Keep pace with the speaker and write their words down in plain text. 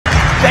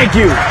Thank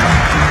you,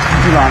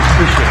 Elon.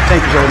 Appreciate it.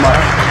 Thank you very much.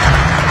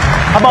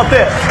 How about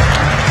this?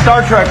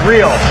 Star Trek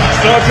real.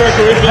 Star Trek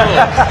original.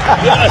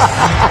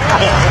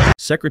 Yes.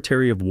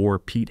 Secretary of War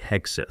Pete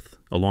Hegseth,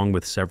 along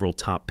with several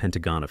top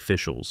Pentagon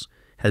officials,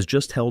 has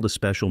just held a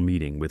special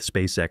meeting with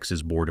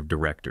SpaceX's board of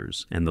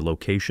directors, and the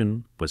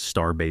location was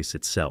Starbase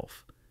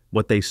itself.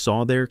 What they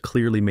saw there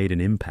clearly made an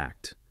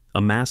impact.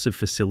 A massive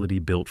facility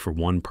built for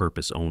one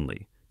purpose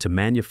only: to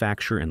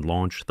manufacture and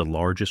launch the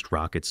largest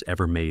rockets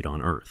ever made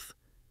on Earth.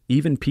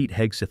 Even Pete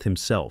Hegseth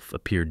himself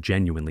appeared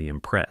genuinely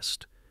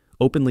impressed,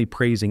 openly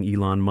praising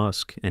Elon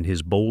Musk and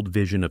his bold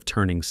vision of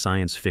turning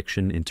science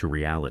fiction into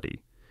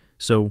reality.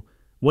 So,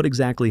 what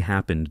exactly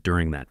happened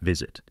during that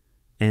visit?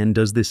 And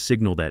does this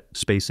signal that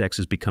SpaceX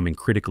is becoming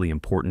critically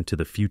important to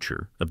the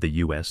future of the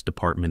U.S.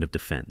 Department of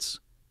Defense?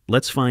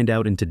 Let's find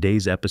out in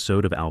today's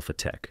episode of Alpha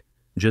Tech.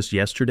 Just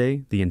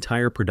yesterday, the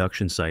entire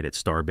production site at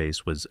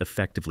Starbase was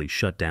effectively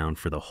shut down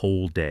for the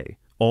whole day,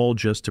 all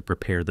just to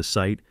prepare the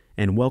site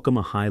and welcome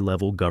a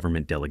high-level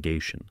government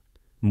delegation.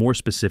 More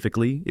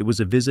specifically, it was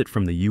a visit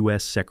from the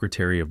U.S.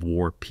 Secretary of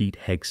War Pete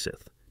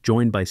Hegseth,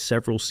 joined by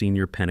several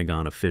senior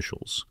Pentagon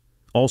officials.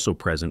 Also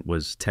present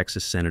was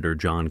Texas Senator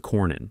John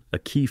Cornyn, a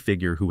key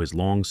figure who has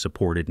long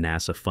supported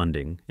NASA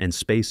funding and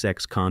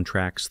SpaceX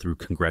contracts through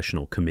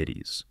congressional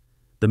committees.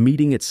 The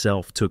meeting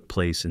itself took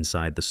place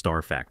inside the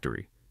Star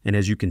Factory, and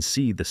as you can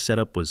see, the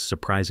setup was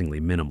surprisingly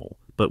minimal.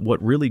 But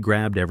what really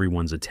grabbed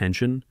everyone's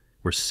attention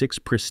were 6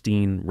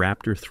 pristine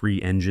Raptor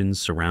 3 engines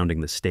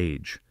surrounding the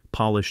stage,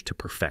 polished to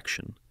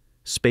perfection.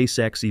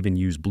 SpaceX even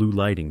used blue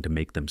lighting to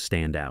make them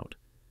stand out.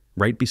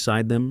 Right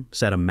beside them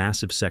sat a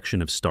massive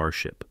section of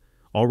Starship,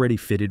 already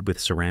fitted with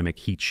ceramic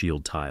heat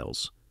shield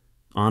tiles.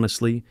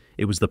 Honestly,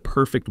 it was the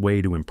perfect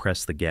way to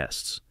impress the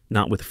guests,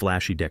 not with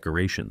flashy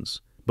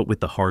decorations, but with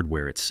the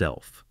hardware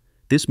itself.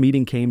 This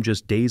meeting came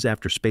just days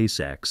after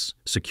SpaceX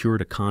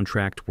secured a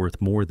contract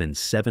worth more than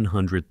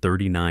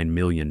 $739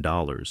 million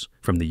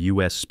from the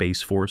U.S.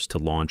 Space Force to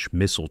launch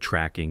missile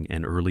tracking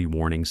and early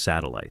warning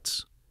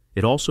satellites.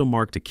 It also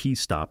marked a key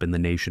stop in the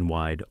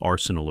nationwide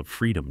Arsenal of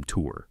Freedom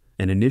tour,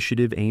 an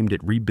initiative aimed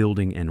at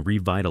rebuilding and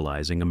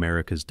revitalizing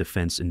America's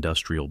defense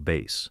industrial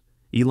base.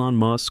 Elon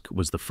Musk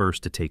was the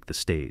first to take the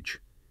stage.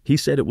 He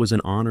said it was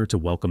an honor to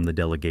welcome the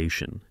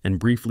delegation and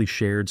briefly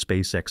shared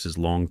SpaceX's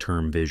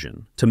long-term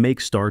vision to make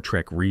Star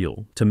Trek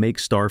real, to make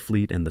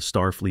Starfleet and the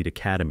Starfleet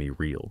Academy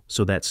real,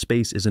 so that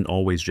space isn't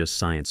always just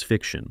science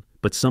fiction,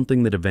 but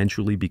something that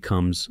eventually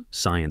becomes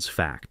science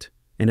fact.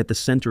 And at the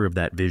center of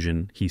that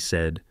vision, he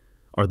said,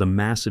 are the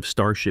massive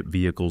Starship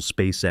vehicles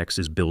SpaceX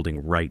is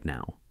building right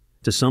now.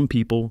 To some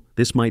people,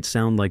 this might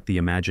sound like the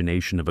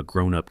imagination of a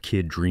grown-up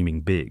kid dreaming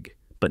big,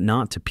 but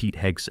not to Pete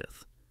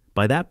Hegseth.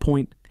 By that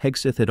point,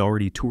 Hegseth had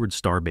already toured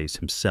Starbase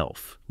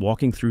himself,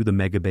 walking through the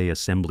Megabay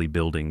assembly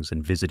buildings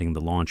and visiting the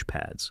launch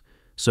pads.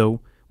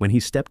 So, when he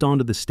stepped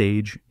onto the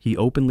stage, he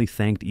openly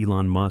thanked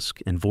Elon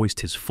Musk and voiced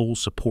his full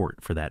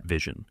support for that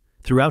vision.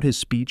 Throughout his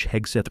speech,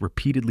 Hegseth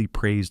repeatedly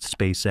praised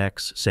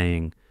SpaceX,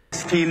 saying,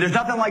 "Team, there's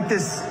nothing like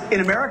this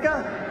in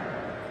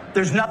America.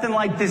 There's nothing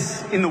like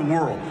this in the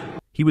world."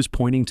 He was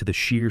pointing to the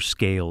sheer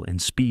scale and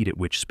speed at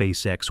which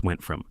SpaceX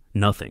went from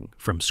nothing,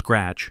 from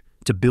scratch,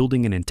 to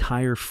building an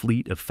entire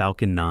fleet of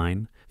Falcon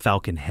 9,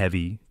 Falcon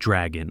Heavy,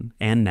 Dragon,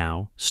 and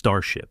now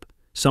Starship,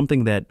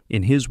 something that,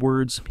 in his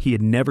words, he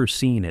had never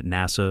seen at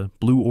NASA,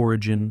 Blue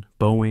Origin,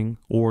 Boeing,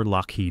 or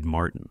Lockheed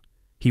Martin.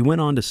 He went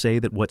on to say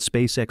that what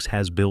SpaceX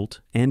has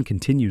built, and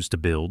continues to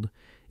build,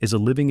 is a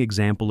living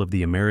example of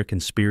the American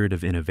spirit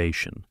of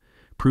innovation,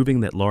 proving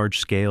that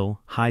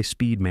large-scale,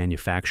 high-speed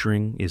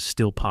manufacturing is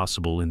still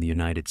possible in the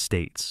United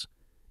States.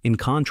 In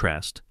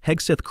contrast,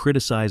 Hegseth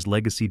criticized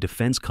legacy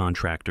defense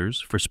contractors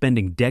for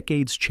spending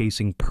decades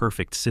chasing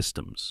perfect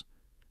systems.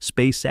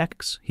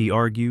 SpaceX, he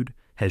argued,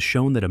 has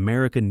shown that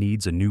America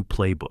needs a new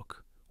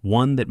playbook,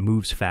 one that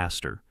moves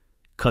faster,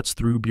 cuts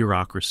through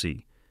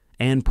bureaucracy,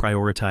 and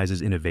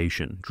prioritizes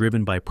innovation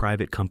driven by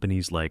private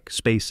companies like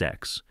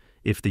SpaceX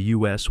if the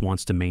U.S.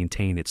 wants to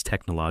maintain its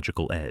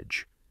technological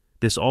edge.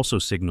 This also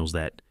signals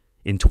that,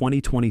 in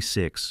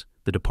 2026,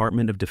 the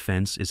Department of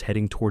Defense is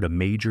heading toward a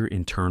major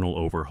internal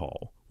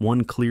overhaul,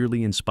 one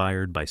clearly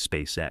inspired by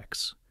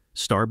SpaceX.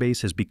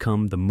 Starbase has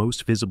become the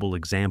most visible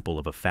example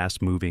of a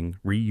fast-moving,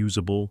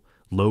 reusable,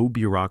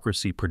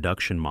 low-bureaucracy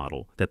production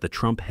model that the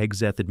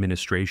Trump-Hegseth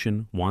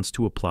administration wants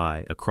to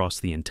apply across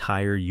the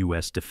entire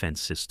U.S.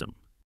 defense system.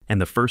 And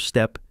the first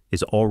step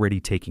is already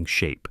taking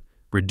shape,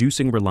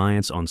 reducing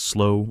reliance on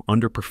slow,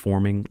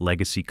 underperforming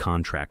legacy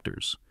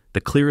contractors.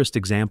 The clearest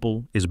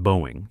example is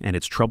Boeing and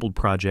its troubled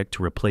project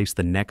to replace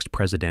the next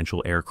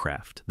presidential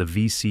aircraft, the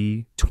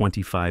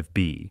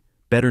VC-25B,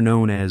 better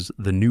known as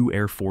the new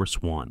Air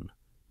Force One.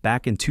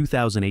 Back in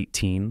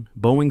 2018,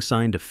 Boeing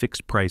signed a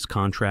fixed-price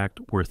contract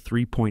worth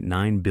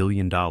 $3.9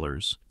 billion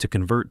to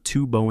convert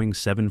 2 Boeing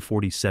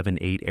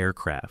 747-8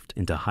 aircraft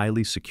into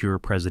highly secure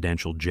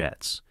presidential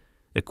jets,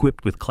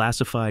 equipped with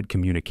classified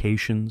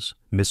communications,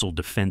 missile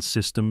defense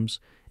systems,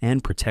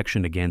 and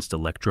protection against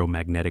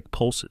electromagnetic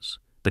pulses.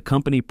 The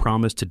company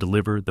promised to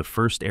deliver the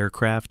first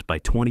aircraft by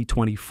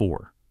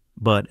 2024.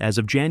 But as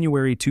of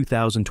January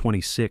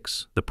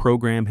 2026, the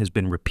program has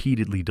been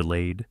repeatedly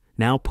delayed,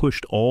 now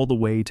pushed all the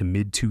way to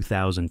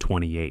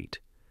mid-2028.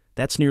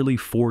 That's nearly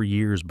 4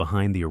 years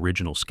behind the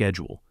original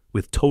schedule,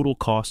 with total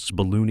costs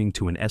ballooning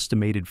to an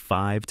estimated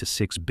 $5 to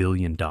 $6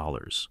 billion.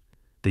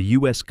 The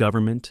U.S.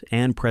 government,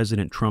 and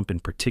President Trump in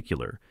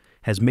particular,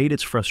 has made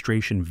its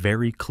frustration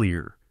very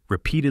clear,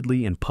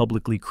 repeatedly and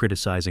publicly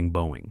criticizing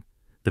Boeing.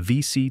 The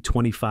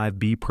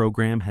VC-25B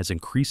program has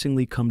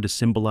increasingly come to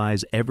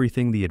symbolize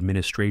everything the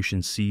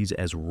administration sees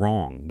as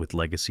wrong with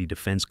legacy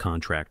defense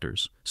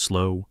contractors: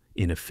 slow,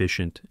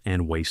 inefficient,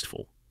 and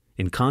wasteful.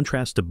 In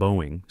contrast to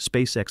Boeing,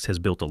 SpaceX has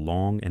built a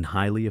long and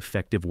highly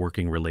effective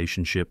working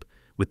relationship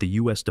with the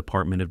U.S.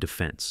 Department of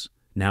Defense,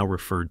 now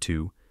referred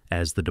to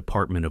as the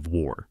Department of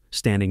War,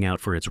 standing out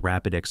for its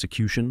rapid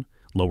execution,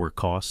 lower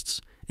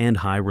costs, and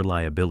high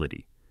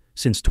reliability.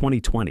 Since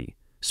 2020,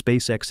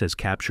 SpaceX has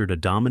captured a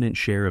dominant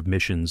share of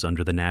missions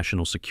under the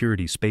National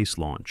Security Space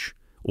Launch,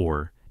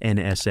 or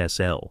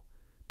NSSL,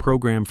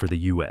 program for the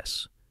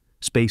U.S.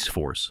 Space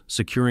Force,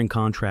 securing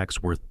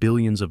contracts worth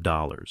billions of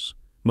dollars.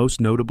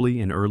 Most notably,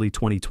 in early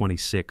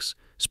 2026,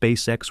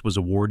 SpaceX was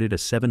awarded a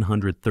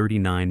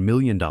 $739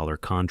 million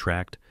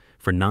contract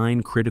for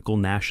 9 critical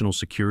national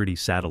security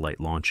satellite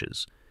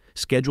launches,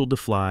 scheduled to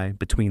fly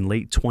between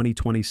late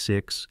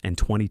 2026 and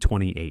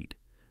 2028.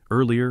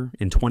 Earlier,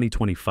 in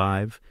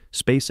 2025,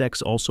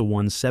 SpaceX also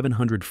won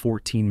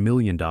 $714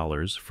 million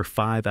for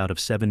 5 out of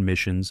 7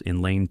 missions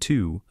in Lane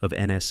 2 of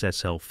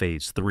NSSL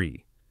Phase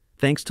 3.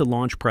 Thanks to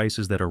launch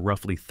prices that are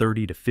roughly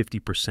 30 to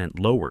 50%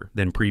 lower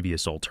than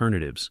previous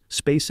alternatives,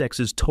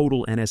 SpaceX's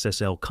total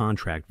NSSL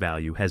contract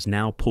value has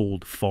now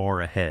pulled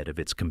far ahead of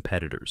its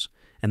competitors.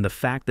 And the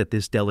fact that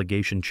this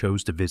delegation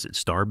chose to visit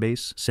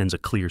Starbase sends a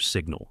clear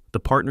signal.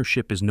 The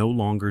partnership is no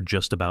longer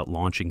just about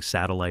launching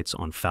satellites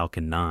on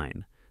Falcon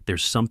 9.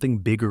 There's something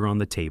bigger on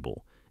the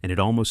table, and it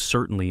almost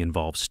certainly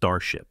involves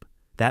Starship.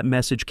 That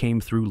message came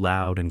through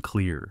loud and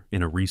clear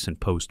in a recent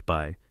post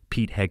by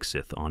Pete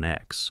Hegseth on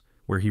X,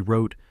 where he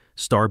wrote,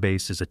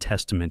 "Starbase is a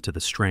testament to the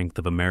strength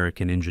of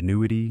American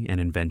ingenuity and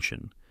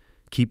invention.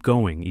 Keep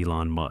going,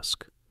 Elon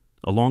Musk."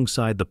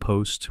 Alongside the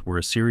post were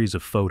a series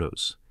of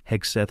photos,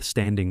 Hegseth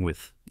standing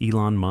with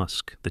Elon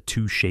Musk, the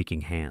two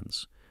shaking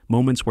hands.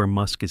 Moments where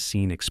Musk is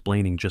seen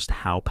explaining just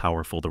how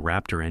powerful the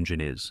Raptor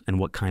engine is and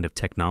what kind of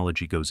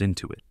technology goes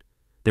into it.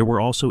 There were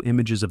also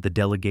images of the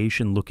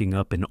delegation looking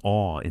up in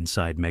awe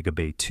inside Mega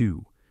Bay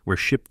 2, where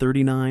Ship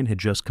 39 had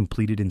just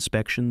completed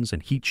inspections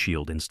and heat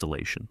shield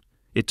installation.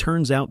 It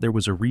turns out there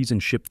was a reason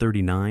Ship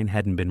 39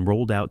 hadn't been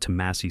rolled out to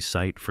Massey's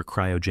site for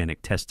cryogenic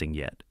testing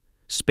yet.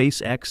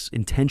 SpaceX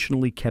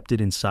intentionally kept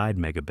it inside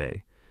Mega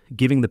Bay,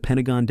 giving the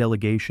Pentagon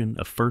delegation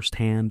a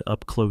first-hand,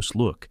 up-close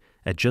look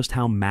at just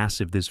how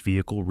massive this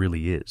vehicle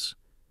really is.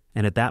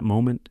 And at that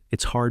moment,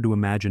 it's hard to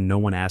imagine no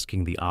one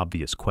asking the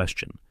obvious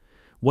question: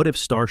 what if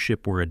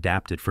Starship were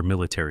adapted for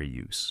military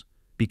use?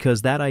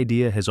 Because that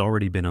idea has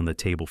already been on the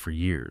table for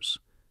years.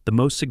 The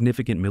most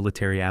significant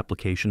military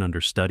application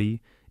under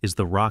study is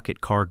the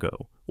Rocket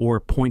Cargo, or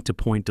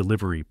Point-to-Point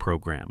Delivery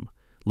Program,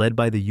 led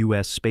by the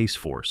U.S. Space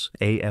Force,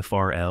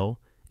 AFRL,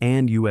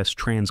 and U.S.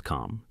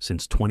 Transcom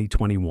since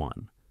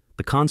 2021.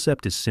 The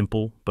concept is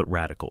simple but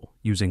radical,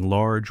 using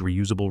large,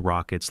 reusable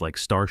rockets like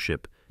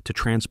Starship to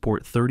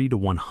transport 30 to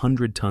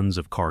 100 tons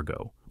of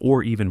cargo,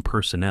 or even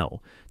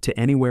personnel, to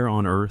anywhere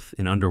on Earth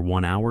in under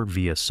 1 hour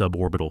via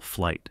suborbital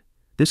flight.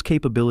 This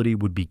capability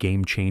would be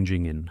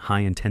game-changing in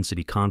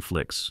high-intensity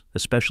conflicts,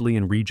 especially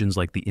in regions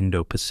like the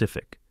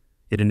Indo-Pacific.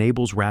 It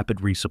enables rapid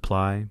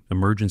resupply,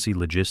 emergency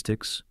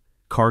logistics,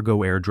 cargo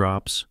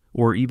airdrops,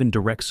 or even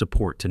direct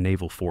support to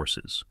naval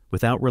forces,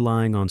 without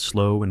relying on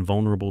slow and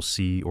vulnerable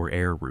sea or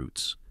air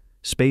routes.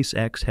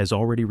 SpaceX has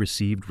already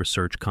received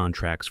research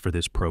contracts for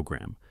this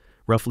program,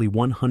 roughly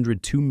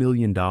 $102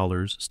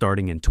 million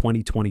starting in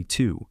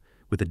 2022,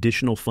 with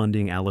additional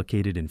funding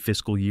allocated in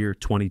fiscal year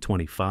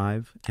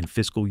 2025 and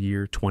fiscal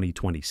year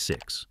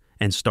 2026.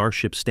 And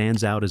Starship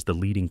stands out as the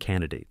leading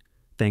candidate,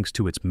 thanks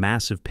to its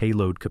massive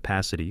payload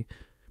capacity,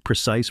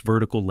 precise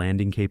vertical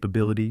landing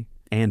capability,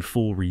 and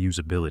full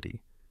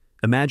reusability.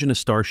 Imagine a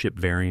Starship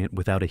variant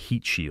without a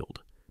heat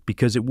shield,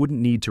 because it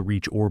wouldn't need to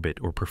reach orbit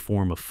or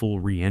perform a full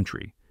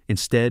re-entry.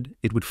 Instead,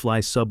 it would fly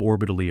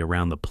suborbitally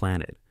around the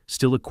planet,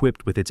 still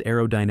equipped with its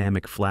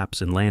aerodynamic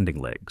flaps and landing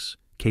legs,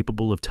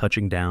 capable of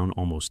touching down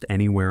almost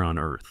anywhere on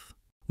Earth.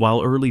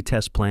 While early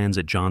test plans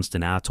at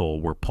Johnston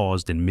Atoll were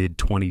paused in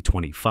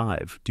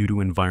mid-2025 due to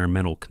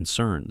environmental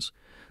concerns,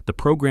 the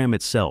program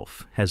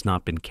itself has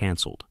not been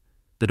canceled.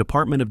 The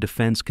Department of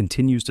Defense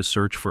continues to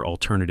search for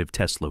alternative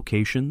test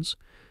locations,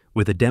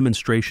 with a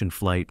demonstration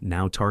flight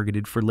now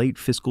targeted for late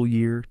fiscal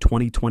year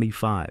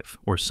 2025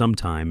 or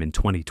sometime in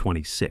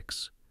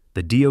 2026.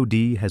 The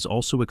DoD has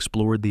also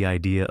explored the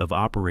idea of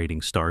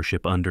operating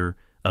Starship under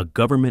a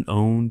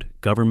government-owned,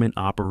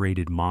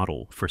 government-operated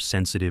model for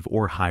sensitive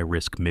or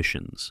high-risk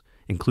missions,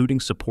 including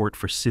support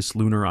for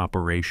cislunar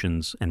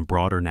operations and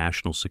broader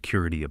national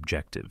security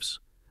objectives.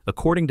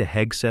 According to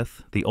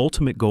Hegseth, the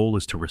ultimate goal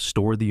is to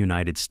restore the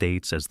United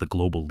States as the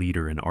global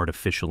leader in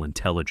artificial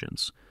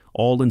intelligence,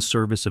 all in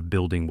service of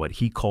building what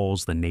he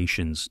calls the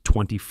nation's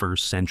 21st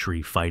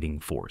century fighting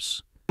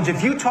force.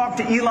 If you talk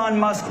to Elon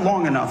Musk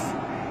long enough,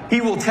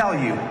 he will tell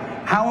you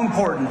how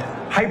important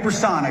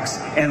hypersonics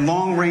and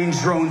long-range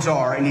drones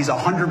are, and he's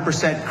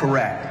 100%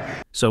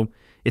 correct. So,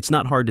 it's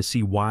not hard to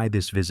see why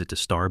this visit to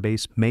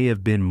Starbase may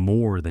have been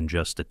more than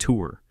just a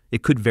tour.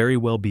 It could very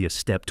well be a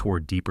step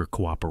toward deeper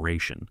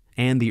cooperation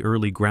and the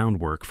early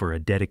groundwork for a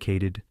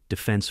dedicated,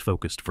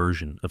 defense-focused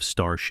version of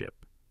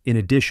Starship. In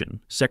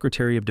addition,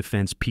 Secretary of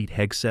Defense Pete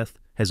Hegseth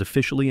has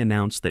officially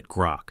announced that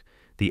Grok,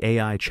 the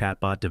AI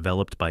chatbot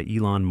developed by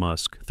Elon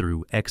Musk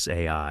through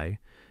xAI,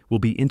 will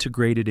be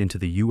integrated into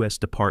the U.S.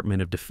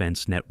 Department of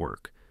Defense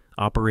network,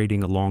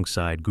 operating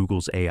alongside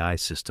Google's AI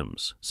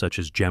systems, such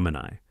as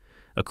Gemini,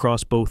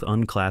 across both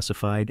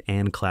unclassified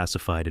and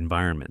classified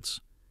environments.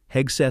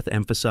 Hegseth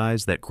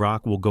emphasized that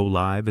Grok will go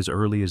live as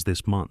early as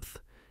this month,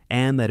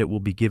 and that it will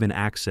be given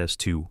access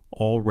to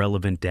all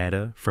relevant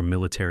data from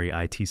military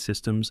IT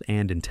systems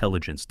and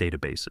intelligence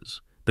databases.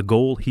 The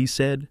goal, he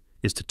said,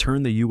 is to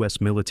turn the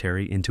U.S.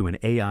 military into an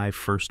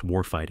AI-first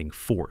warfighting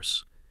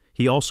force.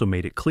 He also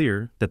made it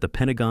clear that the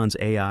Pentagon's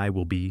AI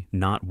will be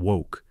not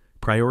woke,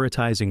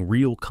 prioritizing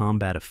real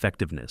combat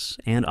effectiveness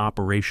and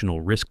operational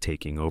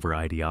risk-taking over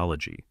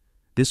ideology.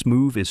 This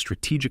move is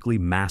strategically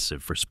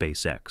massive for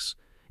SpaceX.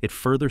 It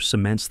further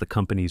cements the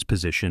company's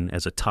position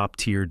as a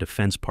top-tier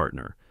defense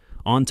partner,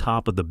 on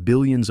top of the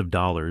billions of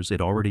dollars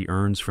it already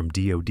earns from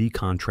DoD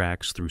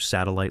contracts through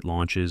satellite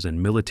launches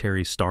and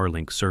military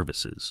Starlink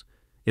services.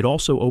 It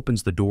also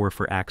opens the door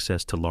for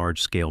access to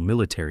large-scale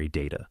military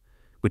data,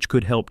 which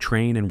could help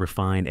train and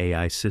refine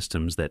AI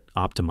systems that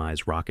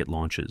optimize rocket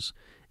launches,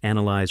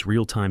 analyze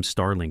real-time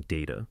Starlink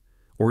data,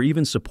 or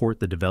even support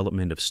the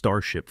development of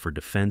Starship for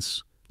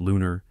defense,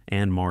 lunar,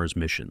 and Mars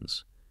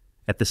missions.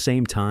 At the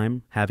same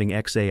time, having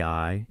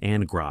xAI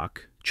and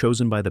Grok,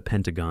 chosen by the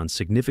Pentagon,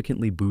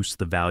 significantly boosts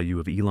the value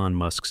of Elon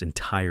Musk's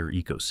entire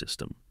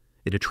ecosystem.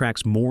 It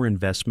attracts more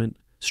investment,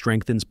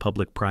 strengthens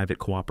public-private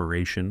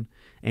cooperation,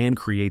 and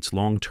creates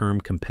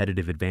long-term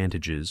competitive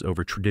advantages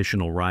over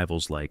traditional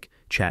rivals like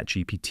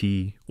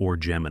ChatGPT or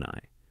Gemini.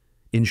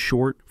 In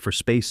short, for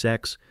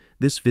SpaceX,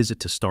 this visit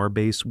to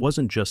Starbase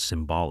wasn't just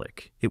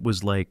symbolic, it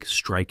was like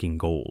striking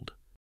gold.